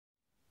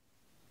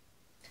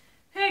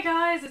Hey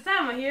guys, it's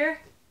Emma here.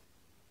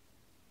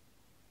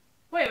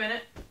 Wait a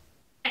minute.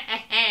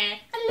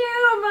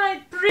 Hello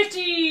my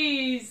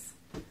pretties!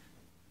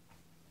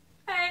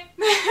 Hey.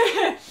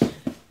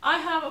 I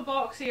have a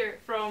box here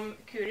from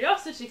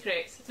Curiosity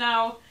Crates.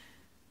 Now,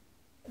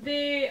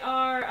 they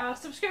are a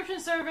subscription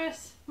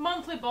service,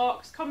 monthly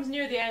box, comes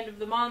near the end of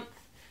the month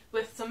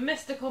with some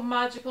mystical,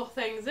 magical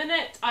things in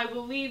it. I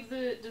will leave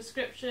the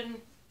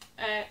description,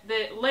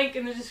 the link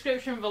in the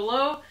description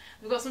below.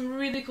 We've got some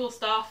really cool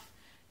stuff.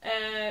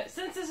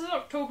 Since this is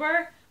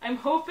October, I'm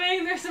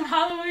hoping there's some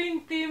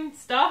Halloween themed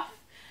stuff.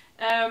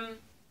 I'm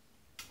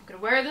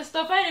gonna wear this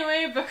stuff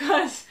anyway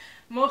because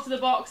most of the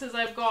boxes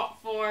I've got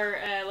for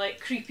like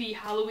creepy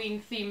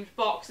Halloween themed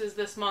boxes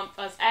this month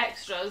as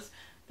extras,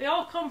 they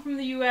all come from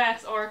the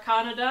US or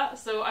Canada,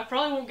 so I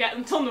probably won't get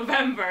them till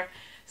November.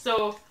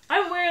 So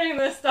I'm wearing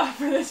this stuff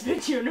for this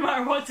video no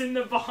matter what's in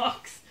the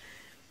box.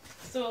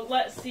 So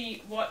let's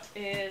see what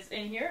is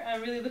in here.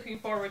 I'm really looking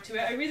forward to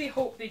it. I really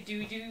hope they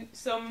do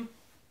some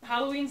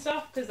Halloween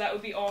stuff because that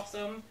would be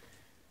awesome.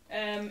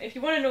 If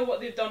you want to know what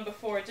they've done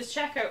before, just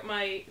check out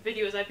my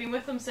videos. I've been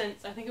with them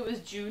since I think it was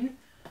June.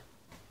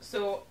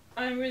 So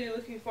I'm really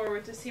looking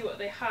forward to see what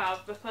they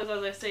have because,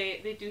 as I say,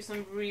 they do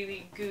some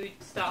really good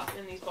stuff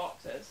in these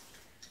boxes.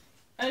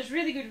 And it's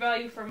really good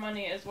value for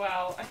money as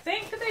well. I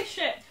think they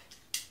ship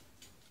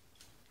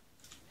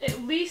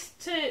at least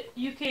to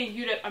UK and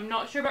Europe. I'm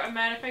not sure about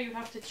America, you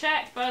have to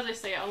check, but as I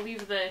say, I'll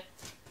leave the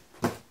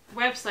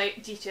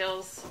website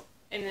details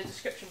in the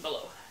description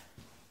below.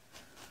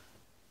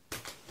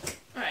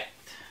 Alright.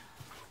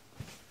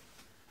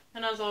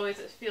 And as always,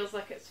 it feels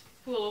like it's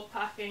full of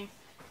packing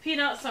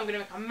peanuts, so I'm going to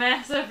make a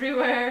mess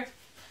everywhere.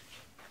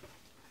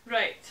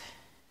 Right.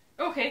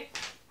 Okay.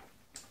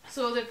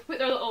 So they've put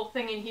their little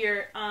thing in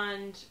here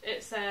and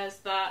it says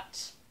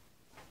that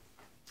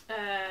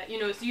you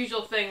know, it's the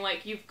usual thing,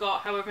 like you've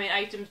got however many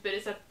items, but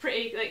it's a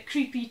pretty like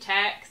creepy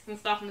text and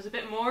stuff, and there's a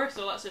bit more,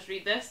 so let's just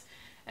read this.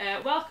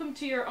 Welcome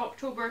to your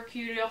October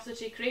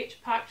Curiosity Crate,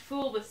 packed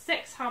full with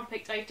 6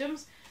 hand-picked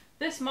items.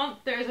 This month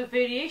there is a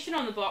variation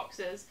on the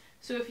boxes,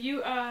 so if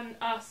you and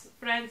us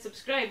friends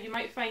subscribe, you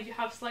might find you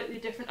have slightly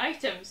different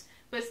items,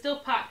 but still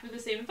packed with the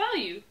same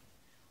value.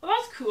 Well,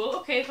 that's cool.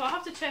 Okay, so I'll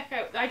have to check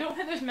out. I don't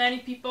think there's many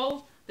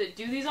people that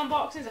do these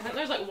unboxings. I think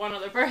there's like one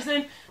other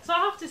person, so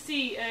I'll have to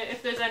see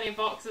if there's any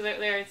boxes out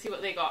there and see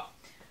what they got.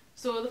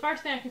 So the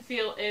first thing I can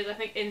feel is, I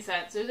think,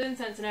 incense. There's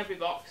incense in every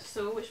box,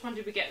 so which one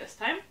did we get this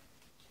time?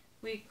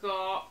 We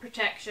got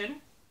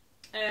protection.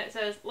 It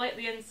says light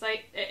the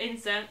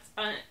incense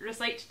and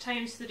recite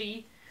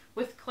 ×3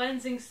 with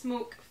cleansing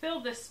smoke,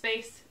 fill this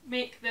space,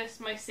 make this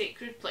my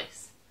sacred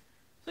place.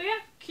 So yeah,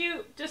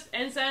 cute, just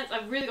incense.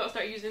 I've really got to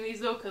start using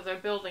these though because they're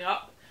building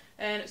up.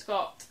 And it's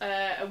got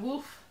a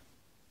wolf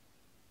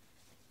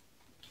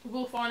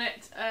on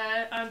it,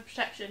 and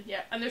protection,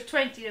 yeah, and there's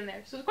 20 in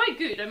there, so it's quite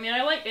good. I mean,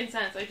 I like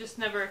incense, I just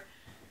never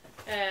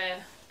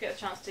get a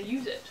chance to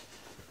use it.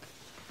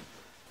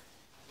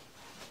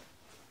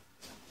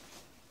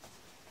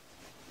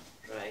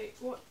 Right,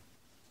 what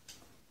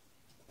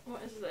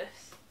is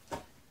this?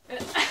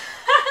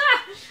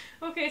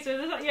 Okay, so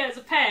there's, yeah, it's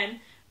a pen,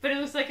 but it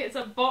looks like it's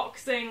a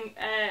boxing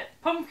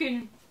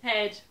pumpkin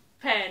head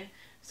pen,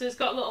 so it's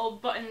got little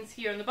buttons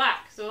here on the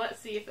back, so let's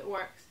see if it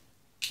works.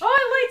 Oh,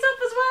 it lights up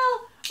as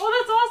well! Oh,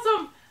 that's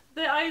awesome!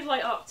 The eyes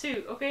light up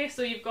too. Okay,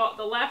 so you've got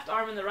the left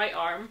arm and the right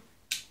arm.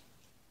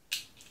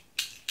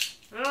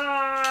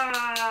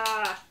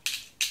 Ah!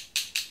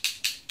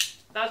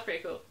 That's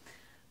pretty cool.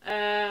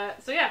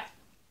 So yeah.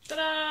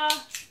 Ta-da!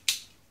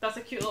 That's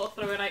a cute little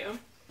throw-in item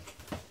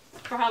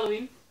for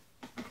Halloween.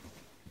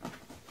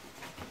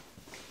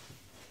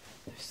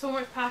 There's so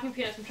much packing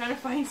peanuts, I'm trying to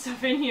find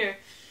stuff in here.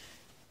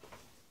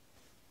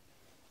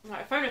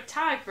 Right, I found a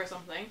tag for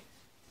something.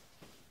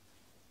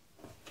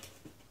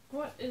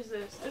 What is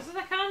this? Is it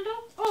a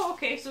candle? Oh,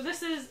 okay, so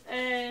this is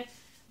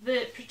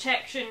the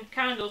protection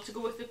candle to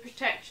go with the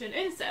protection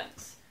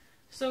incense.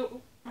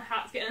 So, my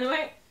hat's getting in the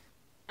way.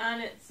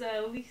 And it's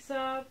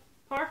Lisa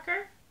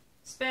Parker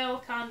Spell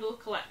Candle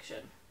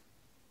Collection.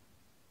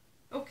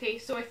 Okay,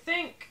 so I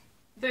think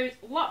there's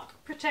luck,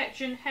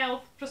 protection,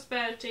 health,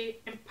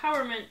 prosperity,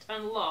 empowerment,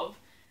 and love.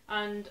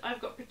 And I've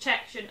got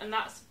protection, and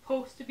that's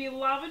supposed to be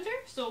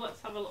lavender, so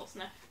let's have a little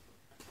sniff.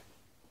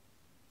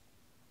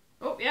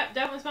 Oh, yeah,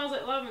 definitely smells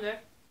like lavender.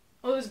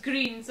 Oh, it was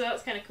green, so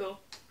that's kind of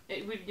cool.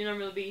 It would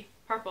normally be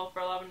purple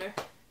for lavender.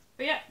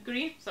 But yeah,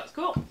 green, so that's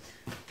cool.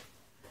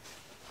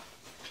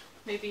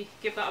 Maybe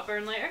give that a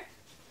burn later.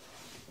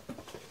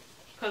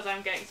 Because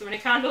I'm getting so many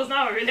candles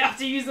now, I really have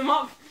to use them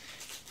up.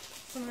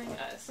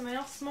 Something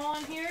else small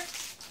in here.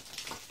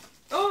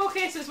 Oh,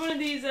 okay, so it's one of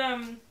these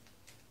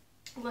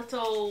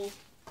little...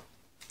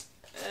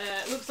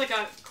 looks like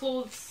a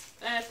clothes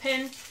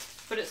pin,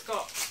 but it's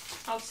got...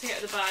 I'll just take it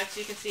out of the bag so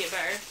you can see it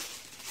better.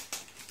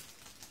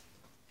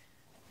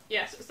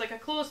 Yes, it's like a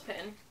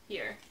clothespin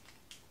here,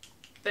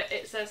 but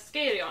it says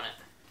scary on it.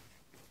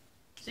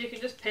 So you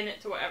can just pin it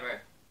to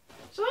whatever.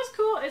 So that's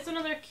cool, it's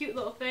another cute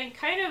little thing.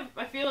 Kind of,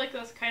 I feel like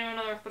that's kind of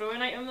another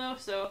throw-in item though,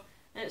 so,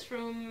 and it's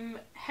from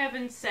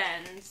Heaven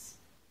Sends.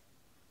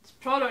 This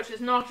product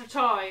is not a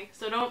toy,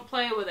 so don't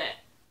play with it.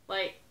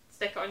 Like,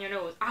 stick it on your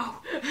nose.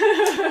 Ow!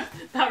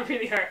 That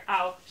really hurt.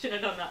 Ow.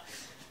 Shouldn't have done that.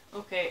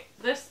 Okay,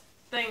 this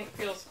thing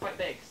feels quite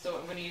big, so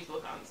I'm going to use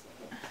both hands.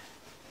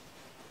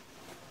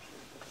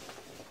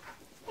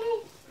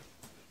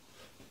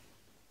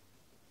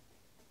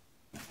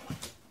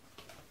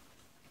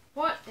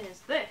 What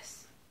is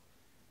this?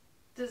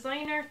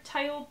 Designer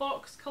Tile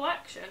Box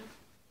Collection.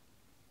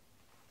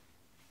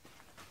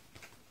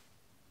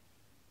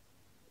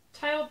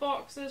 Tile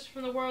boxes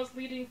from the world's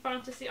leading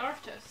fantasy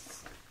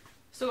artists.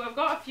 So I've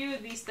got a few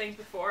of these things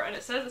before, and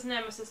it says it's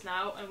Nemesis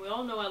Now, and we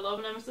all know I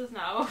love Nemesis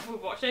Now if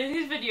we've watched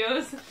any of these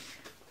videos.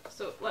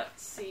 So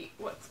let's see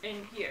what's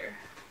in here.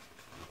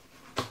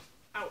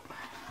 Ow.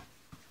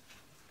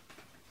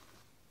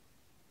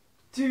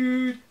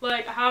 Dude,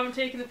 like, I haven't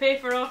taken the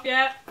paper off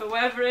yet, but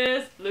whatever it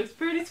is, looks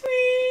pretty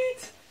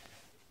sweet!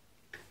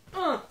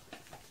 Oh.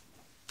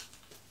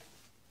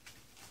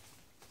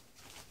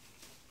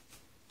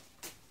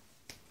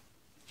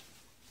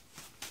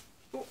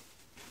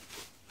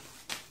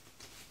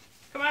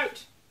 Come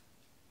out!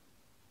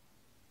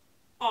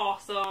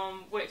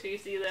 Awesome! Wait till you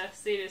see this,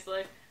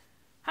 seriously.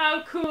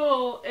 How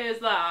cool is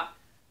that?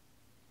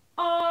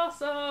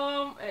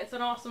 Awesome! It's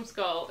an awesome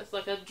skull. It's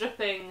like a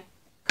dripping,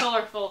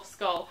 colourful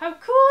skull. How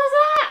cool is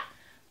that?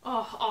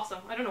 Oh, awesome.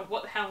 I don't know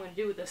what the hell I'm going to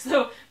do with this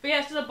though. But yeah,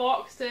 it's just a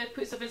box to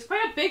put stuff in. It's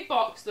quite a big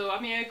box though.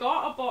 I mean, I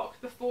got a box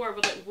before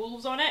with like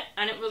wolves on it,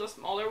 and it was a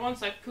smaller one,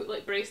 so I put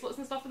like bracelets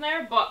and stuff in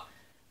there, but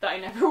that I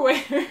never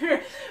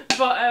wear.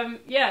 But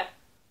yeah,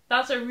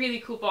 that's a really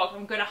cool box.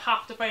 I'm going to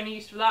have to find a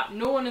use for that.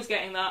 No one is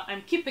getting that.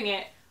 I'm keeping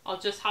it. I'll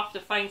just have to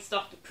find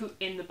stuff to put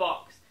in the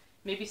box.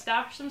 Maybe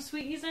stash some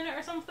sweeties in it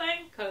or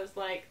something, because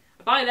like,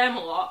 I buy them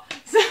a lot.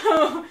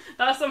 So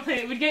that's something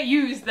that would get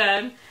used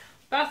then.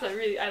 That's a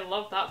really, I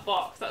love that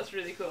box. That's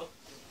really cool.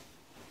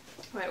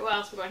 Right, what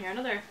else we got here?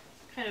 Another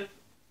kind of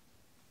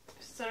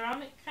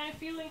ceramic kind of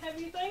feeling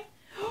heavy thing.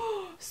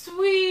 Oh,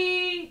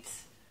 sweet!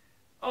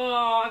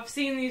 Oh, I've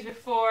seen these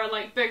before,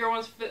 like bigger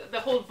ones for the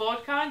whole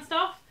vodka and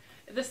stuff.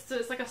 This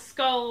is like a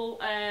skull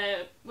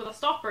with a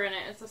stopper in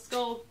it. It's a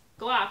skull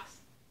glass.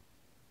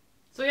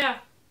 So yeah,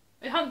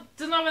 it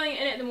doesn't have anything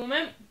in it at the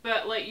moment,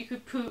 but like you can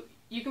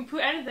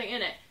put anything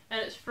in it,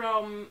 and it's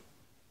from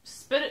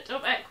Spirit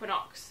of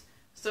Equinox.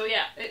 So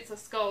yeah, it's a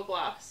skull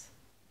glass,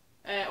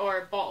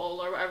 or bottle,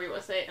 or whatever you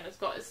want to say, and it's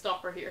got its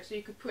stopper here, so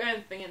you could put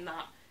anything in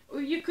that.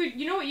 You could,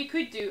 you know what you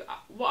could do,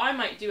 what I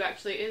might do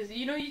actually, is,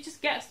 you know, you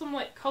just get some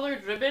like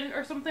coloured ribbon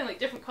or something, like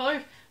different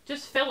colours,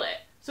 just fill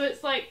it, so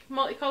it's like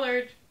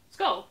multicoloured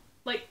skull,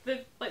 like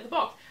the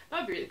box.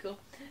 That would be really cool.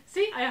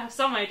 See, I have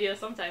some ideas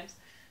sometimes.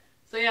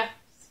 So yeah,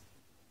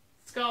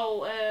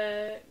 skull,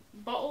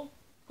 bottle,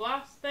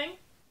 glass thing,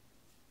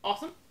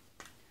 awesome.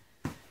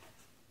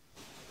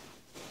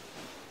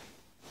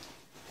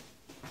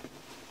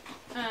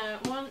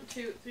 1,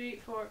 2, 3,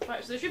 4,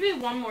 5. So there should be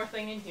one more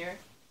thing in here.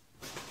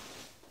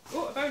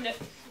 Oh, I found it.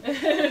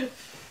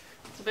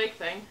 It's a big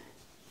thing.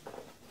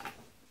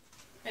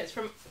 It's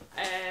from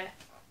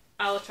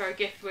Alatar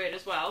Giftware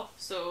as well,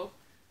 so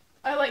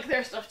I like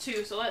their stuff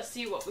too. So let's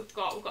see what we've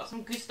got. We've got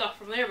some good stuff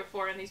from there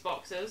before in these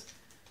boxes.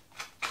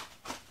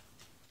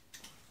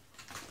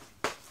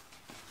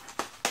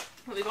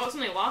 Well, we got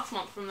something last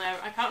month from there.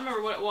 I can't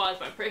remember what it was,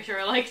 but I'm pretty sure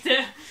I liked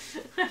it.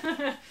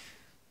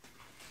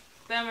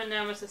 Them and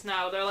Nemesis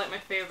Now, they're like my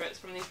favourites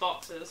from these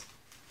boxes.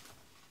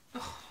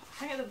 Oh, I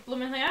can't get the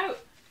blooming thing out.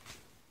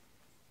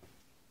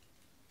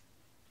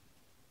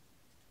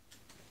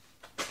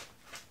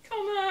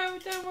 Come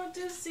out, I want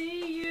to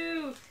see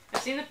you.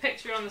 I've seen the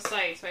picture on the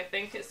side, so I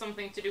think it's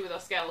something to do with a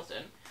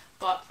skeleton,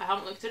 but I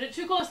haven't looked at it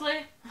too closely.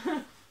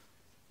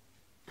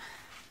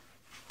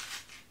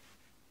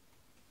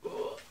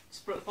 Oh,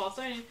 just broke the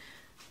polystyrene.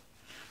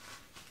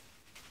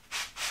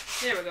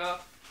 There we go.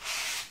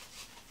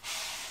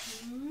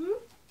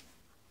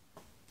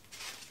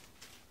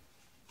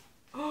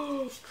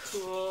 Oh,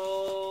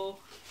 cool.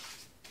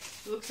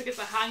 It looks like it's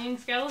a hanging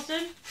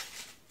skeleton.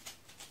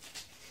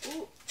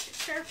 Oh,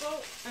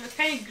 careful. And it's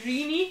kind of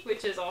greeny,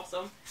 which is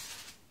awesome.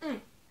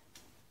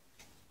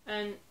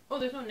 And, oh,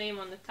 there's no name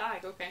on the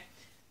tag, okay.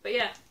 But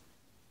yeah,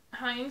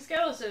 hanging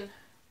skeleton.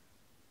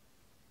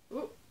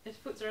 Oh, his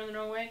foot's are in the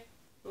wrong way.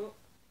 Oh.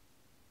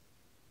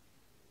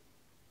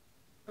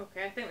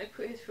 Okay, I think they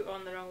put his foot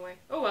on the wrong way.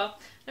 Oh well,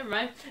 never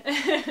mind.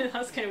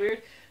 That's kind of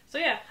weird. So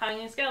yeah,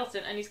 hanging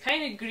skeleton, and he's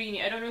kind of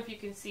greeny. I don't know if you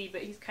can see,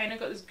 but he's kind of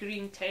got this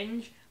green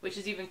tinge, which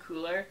is even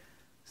cooler.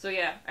 So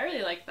yeah, I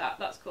really like that.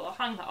 That's cool. I'll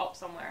hang that up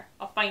somewhere.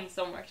 I'll find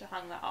somewhere to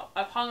hang that up.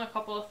 I've hung a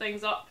couple of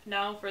things up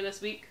now for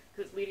this week,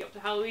 because it's leading up to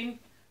Halloween,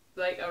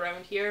 like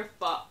around here,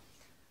 but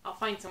I'll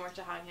find somewhere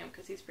to hang him,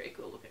 because he's pretty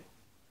cool looking.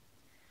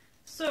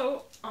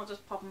 So, I'll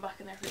just pop him back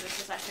in there for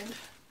just a second.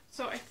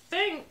 So I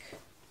think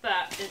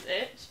that is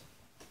it.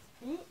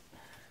 Ooh.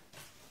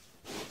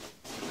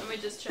 Let me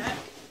just check.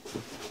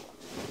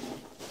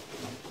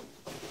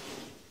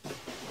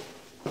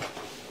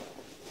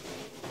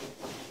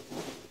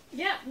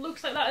 Yeah,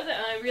 looks like that is it,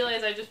 and I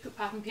realise I just put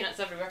packing peanuts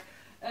everywhere.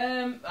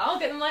 I'll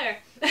get them later.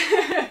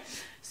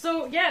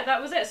 So yeah,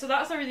 that was it. So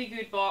that's a really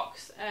good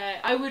box.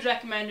 I would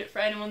recommend it for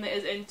anyone that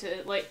is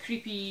into like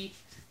creepy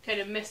kind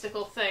of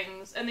mystical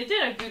things. And they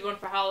did a good one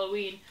for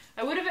Halloween.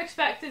 I would have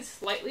expected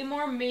slightly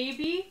more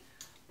maybe,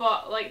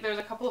 but like there's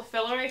a couple of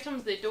filler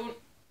items. They don't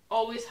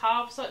always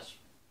have such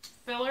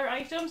filler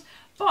items.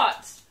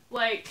 But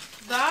like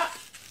that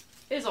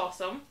is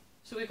awesome.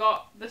 So we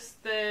got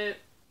the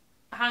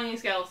hanging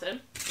skeleton.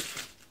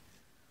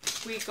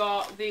 We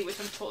got the, which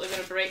I'm totally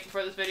going to break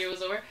before this video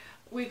is over.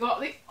 We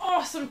got the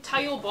awesome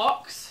tile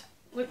box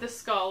with the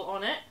skull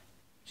on it,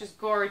 which is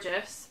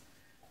gorgeous.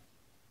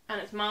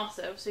 And it's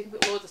massive, so you can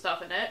put loads of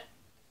stuff in it.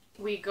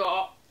 We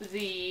got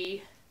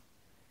the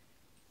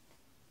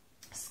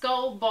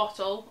skull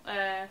bottle,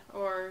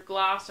 or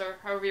glass, or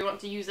however you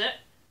want to use it,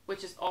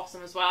 which is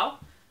awesome as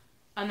well.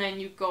 And then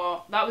you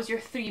got, that was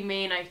your 3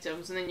 main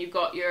items, and then you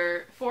got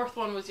your fourth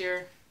one was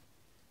your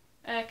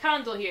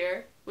candle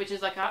here, which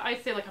is like a,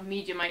 I'd say like a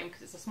medium item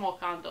because it's a small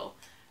candle.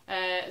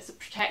 It's a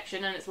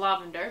protection and it's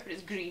lavender, but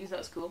it's green, so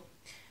that's cool.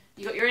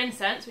 You got your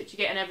incense, which you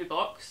get in every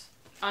box.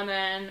 And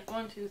then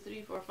 1, 2,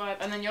 3, 4, 5,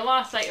 and then your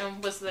last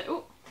item was the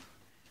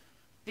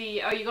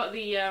you got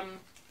the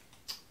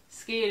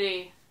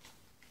scary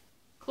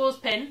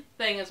clothespin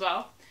thing as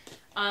well.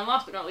 And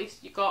last but not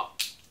least, you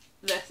got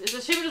this. It's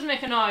a shame it doesn't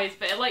make a noise,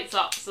 but it lights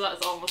up, so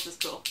that's almost as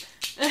cool.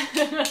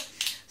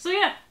 So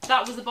yeah,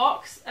 that was the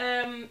box.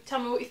 Tell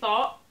me what you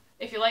thought.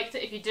 If you liked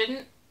it, if you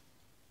didn't.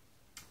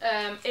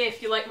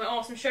 If you like my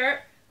awesome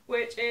shirt,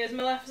 which is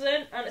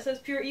Maleficent, and it says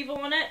Pure Evil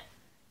on it.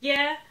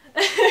 Yeah.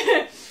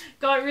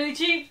 Got it really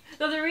cheap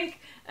the other week.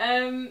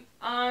 And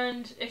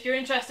if you're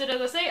interested,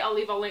 as I say, I'll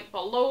leave a link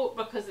below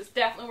because it's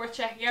definitely worth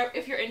checking out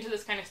if you're into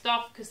this kind of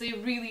stuff because they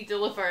really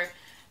deliver.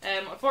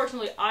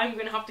 Unfortunately, I'm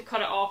going to have to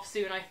cut it off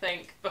soon, I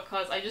think,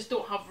 because I just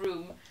don't have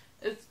room.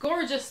 It's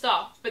gorgeous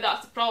stuff, but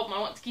that's the problem. I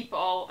want to keep it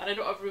all, and I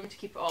don't have room to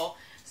keep it all.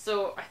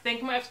 So I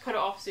think I might have to cut it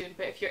off soon,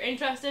 but if you're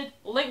interested,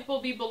 link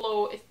will be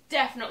below. It's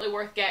definitely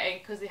worth getting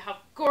because they have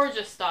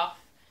gorgeous stuff.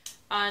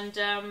 And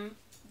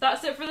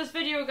that's it for this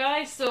video,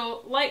 guys.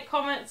 So like,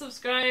 comment,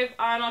 subscribe,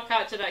 and I'll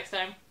catch you next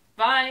time.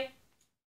 Bye!